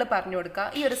 കഥകൾ പറഞ്ഞു കൊടുക്കുക.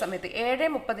 ഈ ഒരു സമയത്ത്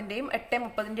 7:30ൻ്റെയും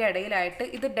 8:30ൻ്റെയും ഇടയിലായിട്ട്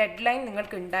ഇത് ഡെഡ് ലൈൻ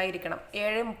നിങ്ങൾക്ക് ഉണ്ടായിരിക്കണം.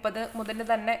 7:30 മുതൽ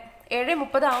തന്നെ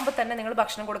 7:30 ആകുമ്പോൾ തന്നെ നിങ്ങൾ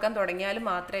ഭക്ഷണം കൊടുക്കാൻ തുടങ്ങിയാൽ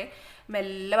മാത്രമേ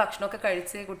മെല്ലെ ഭക്ഷണമൊക്കെ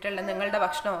കഴിച്ച് നിങ്ങളുടെ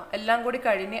ഭക്ഷണമോ എല്ലാം കൂടി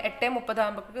കഴിഞ്ഞ് 8:30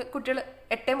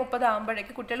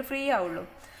 ആകുമ്പോഴേക്ക് കുട്ടികൾ ഫ്രീ ആവുള്ളൂ.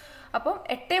 അപ്പം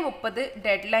 8:30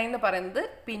 ഡെഡ് ലൈൻ എന്ന് പറയുന്നത്,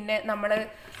 പിന്നെ നമ്മൾ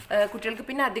കുട്ടികൾക്ക്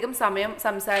പിന്നെ അധികം സമയം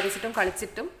സംസാരിച്ചിട്ടും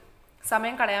കളിച്ചിട്ടും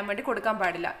സമയം കളയാൻ വേണ്ടി കൊടുക്കാൻ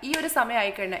പാടില്ല. ഈ ഒരു സമയം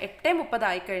ആയിക്കഴിഞ്ഞാൽ 8:30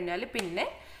 ആയിക്കഴിഞ്ഞാൽ പിന്നെ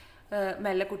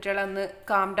മെല്ലെ കുട്ടികളെ ഒന്ന്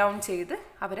കാം ഡൗൺ ചെയ്ത്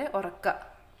അവരെ ഉറക്കുക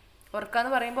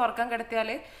എന്ന് പറയുമ്പോൾ ഉറക്കാൻ കിടത്തിയാൽ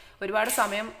ഒരുപാട്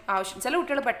സമയം ആവശ്യം. ചില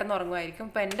കുട്ടികൾ പെട്ടെന്ന് ഉറങ്ങുമായിരിക്കും.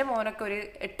 ഇപ്പോൾ എൻ്റെ മോനൊക്കെ ഒരു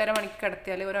 8:30 മണിക്ക്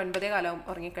കിടത്തിയാൽ ഒരു 9:15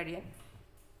 ഉറങ്ങിക്കഴിയാൻ.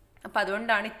 അപ്പോൾ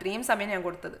അതുകൊണ്ടാണ് ഇത്രയും സമയം ഞാൻ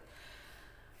കൊടുത്തത്.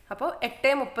 അപ്പോൾ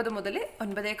 8:30 മുതൽ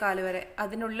 9:15 വരെ,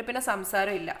 അതിനുള്ളിൽ പിന്നെ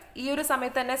സംസാരം ഇല്ല. ഈ ഒരു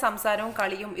സമയത്ത് തന്നെ സംസാരവും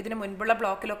കളിയും, ഇതിന് മുൻപുള്ള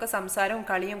ബ്ലോക്കിലൊക്കെ സംസാരവും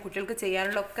കളിയും കുട്ടികൾക്ക്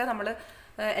ചെയ്യാനുള്ളതൊക്കെ നമ്മൾ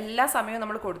എല്ലാ സമയവും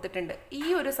നമ്മൾ കൊടുത്തിട്ടുണ്ട്. ഈ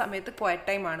ഒരു സമയത്ത് ക്വയറ്റ്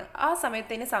ടൈമാണ്. ആ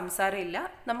സമയത്ത് ഇനി സംസാരമില്ല.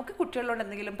 നമുക്ക് കുട്ടികളോട്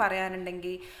എന്തെങ്കിലും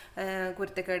പറയാനുണ്ടെങ്കിൽ,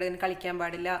 കുരുത്തക്കേട് കളിക്കാൻ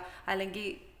പാടില്ല, അല്ലെങ്കിൽ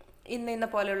ഇന്ന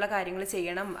പോലെയുള്ള കാര്യങ്ങൾ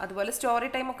ചെയ്യണം, അതുപോലെ സ്റ്റോറി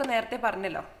ടൈമൊക്കെ നേരത്തെ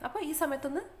പറഞ്ഞല്ലോ. അപ്പോൾ ഈ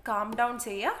സമയത്തൊന്ന് കാം ഡൗൺ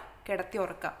ചെയ്യുക, കിടത്തി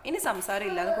ഉറക്കുക. ഇനി സംസാരം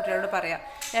ഇല്ല എന്ന് കുട്ടികളോട് പറയാം.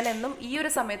 ഞാൻ എന്നും ഈ ഒരു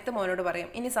സമയത്ത് മോനോട് പറയും,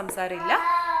 ഇനി സംസാരം ഇല്ല,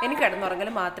 ഇനി കിടന്നുറങ്ങൽ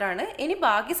മാത്രമാണ്, ഇനി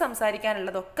ബാക്കി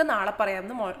സംസാരിക്കാനുള്ളതൊക്കെ നാളെ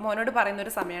പറയാമെന്ന് മോനോട്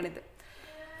പറയുന്നൊരു സമയമാണിത്.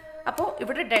 അപ്പോൾ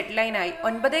ഇവിടെ ഡെഡ് ലൈനായി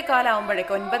 9:15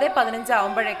 ആകുമ്പോഴേക്ക് 9:15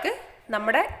 ആകുമ്പോഴേക്ക്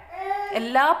നമ്മുടെ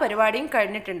എല്ലാ പരിപാടിയും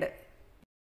കഴിഞ്ഞിട്ടുണ്ട്.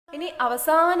 ഇനി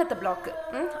അവസാനത്തെ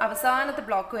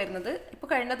ബ്ലോക്ക് വരുന്നത്, ഇപ്പോൾ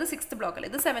കഴിഞ്ഞത് 6th ബ്ലോക്കല്ല,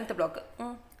 ഇത് 7th ബ്ലോക്ക്.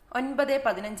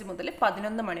 9:15 മുതൽ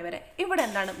 11 മണി വരെ. ഇവിടെ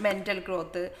എന്താണ് മെൻ്റൽ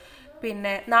ഗ്രോത്ത്,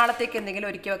 പിന്നെ നാളത്തേക്ക് എന്തെങ്കിലും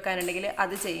ഒരുക്കി വെക്കാനുണ്ടെങ്കിൽ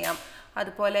അത് ചെയ്യാം.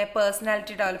 അതുപോലെ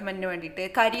പേഴ്സണാലിറ്റി ഡെവലപ്മെൻറ്റിന് വേണ്ടിയിട്ട്,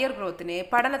 കരിയർ ഗ്രോത്തിന്,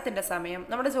 പഠനത്തിൻ്റെ സമയം,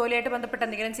 നമ്മുടെ ജോലിയായിട്ട് ബന്ധപ്പെട്ട്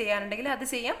എന്തെങ്കിലും ചെയ്യാനുണ്ടെങ്കിൽ അത്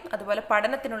ചെയ്യാം. അതുപോലെ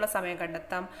പഠനത്തിനുള്ള സമയം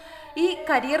കണ്ടെത്താം. ഈ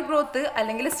കരിയർ ഗ്രോത്ത്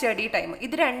അല്ലെങ്കിൽ സ്റ്റഡി ടൈം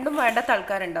ഇത് രണ്ടും വേണ്ടാത്ത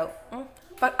ആൾക്കാരുണ്ടാവും.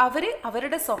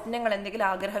 അവരുടെ സ്വപ്നങ്ങൾ എന്തെങ്കിലും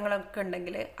ആഗ്രഹങ്ങളൊക്കെ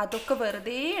ഉണ്ടെങ്കിൽ അതൊക്കെ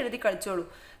വെറുതെ എഴുതി കളിച്ചോളൂ.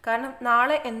 കാരണം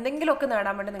നാളെ എന്തെങ്കിലുമൊക്കെ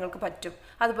നേടാൻ വേണ്ടി നിങ്ങൾക്ക് പറ്റും.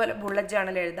 അതുപോലെ ബുള്ളറ്റ്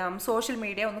ജേണൽ എഴുതാം. സോഷ്യൽ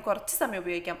മീഡിയ ഒന്ന് കുറച്ച് സമയം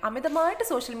ഉപയോഗിക്കാം. അമിതമായിട്ട്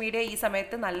സോഷ്യൽ മീഡിയ ഈ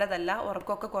സമയത്ത് നല്ലതല്ല,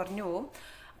 ഉറക്കമൊക്കെ കുറഞ്ഞു പോകും.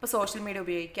 അപ്പോൾ സോഷ്യൽ മീഡിയ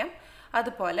ഉപയോഗിക്കാം.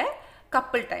 അതുപോലെ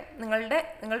കപ്പിൾ ടൈം,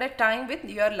 നിങ്ങളുടെ ടൈം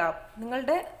വിത്ത് യുവർ ലവ്,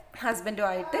 നിങ്ങളുടെ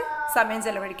ഹസ്ബൻഡുമായിട്ട് സമയം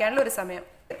ചെലവഴിക്കാനുള്ള ഒരു സമയം.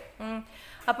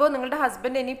 അപ്പോൾ നിങ്ങളുടെ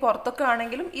ഹസ്ബൻഡ് ഇനി പുറത്തൊക്കെ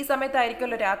ആണെങ്കിലും ഈ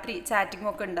സമയത്തായിരിക്കുമല്ലോ രാത്രി ചാറ്റിംഗ്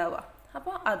ഒക്കെ ഉണ്ടാവുക.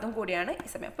 അപ്പോൾ അതും കൂടിയാണ് ഈ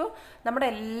സമയം. അപ്പോൾ നമ്മുടെ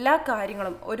എല്ലാ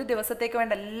കാര്യങ്ങളും, ഒരു ദിവസത്തേക്ക്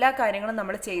വേണ്ട എല്ലാ കാര്യങ്ങളും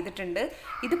നമ്മൾ ചെയ്തിട്ടുണ്ട്.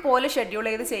 ഇതുപോലെ ഷെഡ്യൂൾ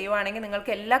ചെയ്ത് ചെയ്യുവാണെങ്കിൽ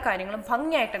നിങ്ങൾക്ക് എല്ലാ കാര്യങ്ങളും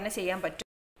ഭംഗിയായിട്ട് തന്നെ ചെയ്യാൻ പറ്റും.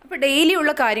 അപ്പോൾ ഡെയിലി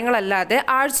ഉള്ള കാര്യങ്ങളല്ലാതെ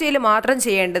ആഴ്ചയിൽ മാത്രം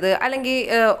ചെയ്യേണ്ടത്, അല്ലെങ്കിൽ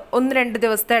 1-2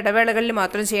 ദിവസത്തെ ഇടവേളകളിൽ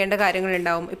മാത്രം ചെയ്യേണ്ട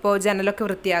കാര്യങ്ങളുണ്ടാവും. ഇപ്പോൾ ജനലൊക്കെ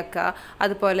വൃത്തിയാക്കുക,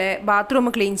 അതുപോലെ ബാത്റൂം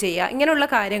ക്ലീൻ ചെയ്യുക, ഇങ്ങനെയുള്ള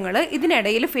കാര്യങ്ങൾ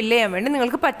ഇതിനിടയിൽ ഫില്ല് ചെയ്യാൻ വേണ്ടി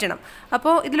നിങ്ങൾക്ക് പറ്റണം.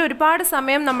 അപ്പോൾ ഇതിലൊരുപാട്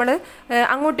സമയം നമ്മൾ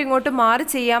അങ്ങോട്ടും ഇങ്ങോട്ടും മാറി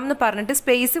ചെയ്യാമെന്ന് പറഞ്ഞിട്ട്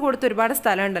സ്പേസ് കൊടുത്ത് ഒരുപാട്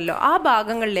സ്ഥലമുണ്ടല്ലോ, ആ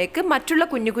ഭാഗങ്ങളിലേക്ക് മറ്റുള്ള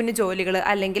കുഞ്ഞു കുഞ്ഞു ജോലികൾ,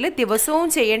 അല്ലെങ്കിൽ ദിവസവും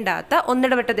ചെയ്യേണ്ടാത്ത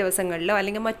ഒന്നിടവിട്ട ദിവസങ്ങളിലോ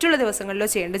അല്ലെങ്കിൽ മറ്റുള്ള ദിവസങ്ങളിലോ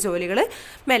ചെയ്യേണ്ട ജോലികൾ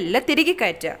മെല്ലെ തിരികെ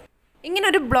കയറ്റുക. ഇങ്ങനെ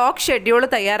ഒരു ബ്ലോക്ക് ഷെഡ്യൂൾ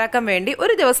തയ്യാറാക്കാൻ വേണ്ടി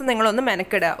ഒരു ദിവസം നിങ്ങളൊന്ന്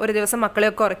മെനക്കിടുക. ഒരു ദിവസം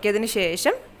മക്കളെയൊക്കെ ഉറക്കിയതിന്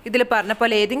ശേഷം ഇതിൽ പറഞ്ഞ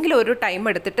പോലെ ഏതെങ്കിലും ഒരു ടൈം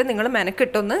എടുത്തിട്ട് നിങ്ങൾ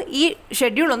മെനക്കിട്ടൊന്ന് ഈ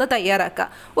ഷെഡ്യൂൾ ഒന്ന് തയ്യാറാക്കുക.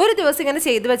 ഒരു ദിവസം ഇങ്ങനെ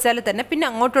ചെയ്തു വെച്ചാൽ തന്നെ പിന്നെ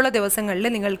അങ്ങോട്ടുള്ള ദിവസങ്ങളിൽ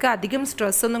നിങ്ങൾക്ക് അധികം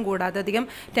സ്ട്രെസ്സൊന്നും കൂടാതെ, അധികം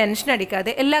ടെൻഷൻ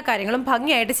അടിക്കാതെ എല്ലാ കാര്യങ്ങളും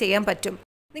ഭംഗിയായിട്ട് ചെയ്യാൻ പറ്റും.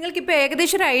 നിങ്ങൾക്കിപ്പോൾ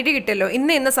ഏകദേശം ഒരു ഐഡിയ കിട്ടുമല്ലോ,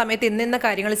 ഇന്ന സമയത്ത് ഇന്ന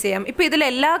കാര്യങ്ങൾ ചെയ്യാം. ഇപ്പോൾ ഇതിൽ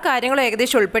എല്ലാ കാര്യങ്ങളും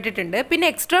ഏകദേശം ഉൾപ്പെട്ടിട്ടുണ്ട്. പിന്നെ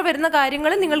എക്സ്ട്രാ വരുന്ന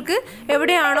കാര്യങ്ങൾ നിങ്ങൾക്ക്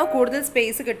എവിടെയാണോ കൂടുതൽ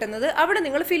സ്പേസ് കിട്ടുന്നത് അവിടെ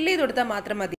നിങ്ങൾ ഫില്ല് ചെയ്ത് കൊടുത്താൽ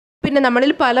മാത്രം മതി. പിന്നെ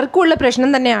നമ്മളിൽ പലർക്കും ഉള്ള പ്രശ്നം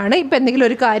തന്നെയാണ്, ഇപ്പം എന്തെങ്കിലും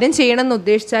ഒരു കാര്യം ചെയ്യണമെന്ന്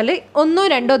ഉദ്ദേശിച്ചാൽ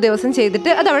 1-2 ദിവസം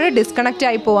ചെയ്തിട്ട് അത് അവിടെ ഡിസ്കണക്റ്റ്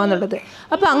ആയി പോകാന്നുള്ളത്.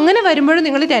 അപ്പോൾ അങ്ങനെ വരുമ്പോഴും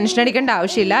നിങ്ങൾ ടെൻഷൻ അടിക്കേണ്ട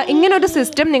ആവശ്യമില്ല. ഇങ്ങനെ ഒരു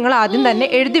സിസ്റ്റം നിങ്ങൾ ആദ്യം തന്നെ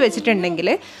എഴുതി വെച്ചിട്ടുണ്ടെങ്കിൽ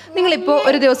നിങ്ങളിപ്പോൾ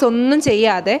ഒരു ദിവസം ഒന്നും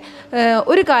ചെയ്യാതെ,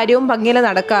 ഒരു കാര്യവും ഭംഗിയിൽ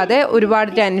നടക്കാതെ,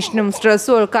 ഒരുപാട് ടെൻഷനും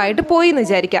സ്ട്രെസ്സും ഒക്കെ ആയിട്ട് പോയി എന്ന്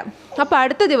വിചാരിക്കാം. അപ്പോൾ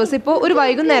അടുത്ത ദിവസം ഇപ്പോൾ ഒരു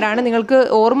വൈകുന്നേരമാണ് നിങ്ങൾക്ക്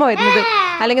ഓർമ്മ വരുന്നത്,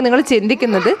 അല്ലെങ്കിൽ നിങ്ങൾ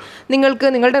ചിന്തിക്കുന്നത് നിങ്ങൾക്ക്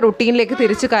നിങ്ങളുടെ റുട്ടീനിലേക്ക്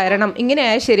തിരിച്ചു കയറണം,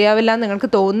 ഇങ്ങനെയായാൽ ശരിയാവില്ല എന്ന് നിങ്ങൾക്ക്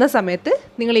തോന്നുന്ന സമയത്ത്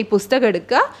നിങ്ങൾ ഈ പുസ്തകം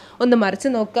എടുക്കുക, ഒന്ന് മറിച്ച്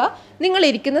നോക്കുക, നിങ്ങൾ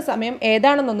ഇരിക്കുന്ന സമയം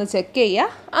ഏതാണെന്നൊന്ന് ചെക്ക് ചെയ്യുക,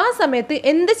 ആ സമയത്ത്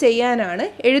എന്ത് ചെയ്യാനാണ്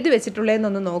എഴുതി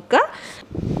വെച്ചിട്ടുള്ളതെന്നൊന്ന് നോക്കുക,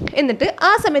 എന്നിട്ട്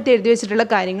ആ സമയത്ത് എഴുതി വെച്ചിട്ടുള്ള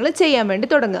കാര്യങ്ങൾ ചെയ്യാൻ വേണ്ടി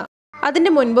തുടങ്ങുക.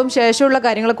 അതിൻ്റെ മുൻപും ശേഷമുള്ള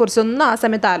കാര്യങ്ങളെക്കുറിച്ചൊന്നും ആ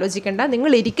സമയത്ത് ആലോചിക്കേണ്ട.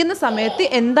 നിങ്ങൾ ഇരിക്കുന്ന സമയത്ത്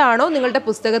എന്താണോ നിങ്ങളുടെ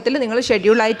പുസ്തകത്തിൽ നിങ്ങൾ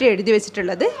ഷെഡ്യൂളായിട്ട് എഴുതി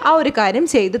വെച്ചിട്ടുള്ളത് ആ ഒരു കാര്യം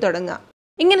ചെയ്തു തുടങ്ങുക.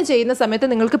 ഇങ്ങനെ ചെയ്യുന്ന സമയത്ത്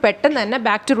നിങ്ങൾക്ക് പെട്ടെന്ന് തന്നെ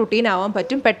ബാക്ക് ടു റുട്ടീൻ ആവാൻ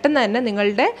പറ്റും. പെട്ടെന്ന് തന്നെ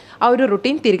നിങ്ങളുടെ ആ ഒരു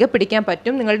റുട്ടീൻ തിരികെ പിടിക്കാൻ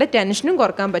പറ്റും. നിങ്ങളുടെ ടെൻഷനും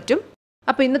കുറക്കാൻ പറ്റും.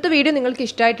 അപ്പോൾ ഇന്നത്തെ വീഡിയോ നിങ്ങൾക്ക്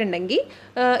ഇഷ്ടമായിട്ടുണ്ടെങ്കിൽ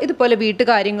ഇതുപോലെ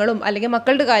വീട്ടുകാര്യങ്ങളും അല്ലെങ്കിൽ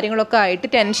മക്കളുടെ കാര്യങ്ങളൊക്കെ ആയിട്ട്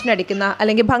ടെൻഷൻ അടിക്കുന്ന,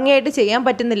 അല്ലെങ്കിൽ ഭംഗിയായിട്ട് ചെയ്യാൻ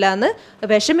പറ്റുന്നില്ല എന്ന്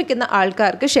വിഷമിക്കുന്ന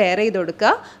ആൾക്കാർക്ക് ഷെയർ ചെയ്ത്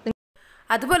കൊടുക്കുക.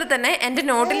 അതുപോലെ തന്നെ എൻ്റെ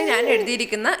നോട്ടിൽ ഞാൻ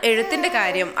എഴുതിയിരിക്കുന്ന എഴുത്തിൻ്റെ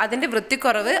കാര്യം, അതിൻ്റെ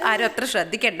വൃത്തിക്കുറവ് ആരും അത്ര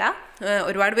ശ്രദ്ധിക്കേണ്ട.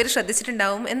 ഒരുപാട് പേര്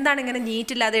ശ്രദ്ധിച്ചിട്ടുണ്ടാവും, എന്താണ് ഇങ്ങനെ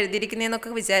നീറ്റില്ലാതെ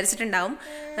എഴുതിയിരിക്കുന്നതെന്നൊക്കെ വിചാരിച്ചിട്ടുണ്ടാവും.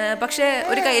 പക്ഷേ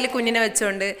ഒരു കയ്യിൽ കുഞ്ഞിനെ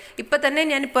വെച്ചുകൊണ്ട്, ഇപ്പം തന്നെ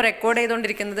ഞാനിപ്പോൾ റെക്കോർഡ്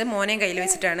ചെയ്തുകൊണ്ടിരിക്കുന്നത് മോനെയും കയ്യിൽ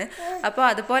വെച്ചിട്ടാണ്. അപ്പോൾ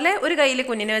അതുപോലെ ഒരു കയ്യിൽ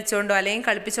കുഞ്ഞിനെ വെച്ചുകൊണ്ടോ അല്ലെങ്കിൽ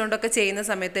കളിപ്പിച്ചുകൊണ്ടോ ഒക്കെ ചെയ്യുന്ന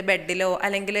സമയത്ത്, ബെഡിലോ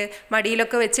അല്ലെങ്കിൽ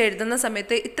മടിയിലൊക്കെ വെച്ച് എഴുതുന്ന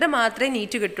സമയത്ത് ഇത്ര മാത്രമേ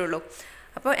നീറ്റ് കിട്ടുള്ളൂ.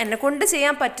 അപ്പോൾ എന്നെക്കൊണ്ട്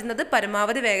ചെയ്യാൻ പറ്റുന്നത്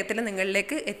പരമാവധി വേഗത്തിൽ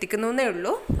നിങ്ങളിലേക്ക് എത്തിക്കുന്നേ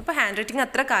ഉള്ളൂ. അപ്പോൾ ഹാൻഡ് റൈറ്റിംഗ്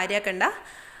അത്ര കാര്യമാക്കണ്ട.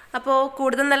 അപ്പോൾ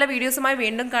കൂടുതൽ നല്ല വീഡിയോസുമായി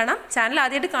വീണ്ടും കാണാം. ചാനൽ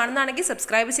ആദ്യമായിട്ട് കാണുന്നതാണെങ്കിൽ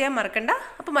സബ്സ്ക്രൈബ് ചെയ്യാൻ മറക്കണ്ട.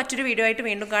 അപ്പോൾ മറ്റൊരു വീഡിയോ ആയിട്ട്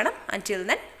വീണ്ടും കാണാം. അൻറ്റിൽ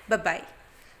ദെൻ ബൈ.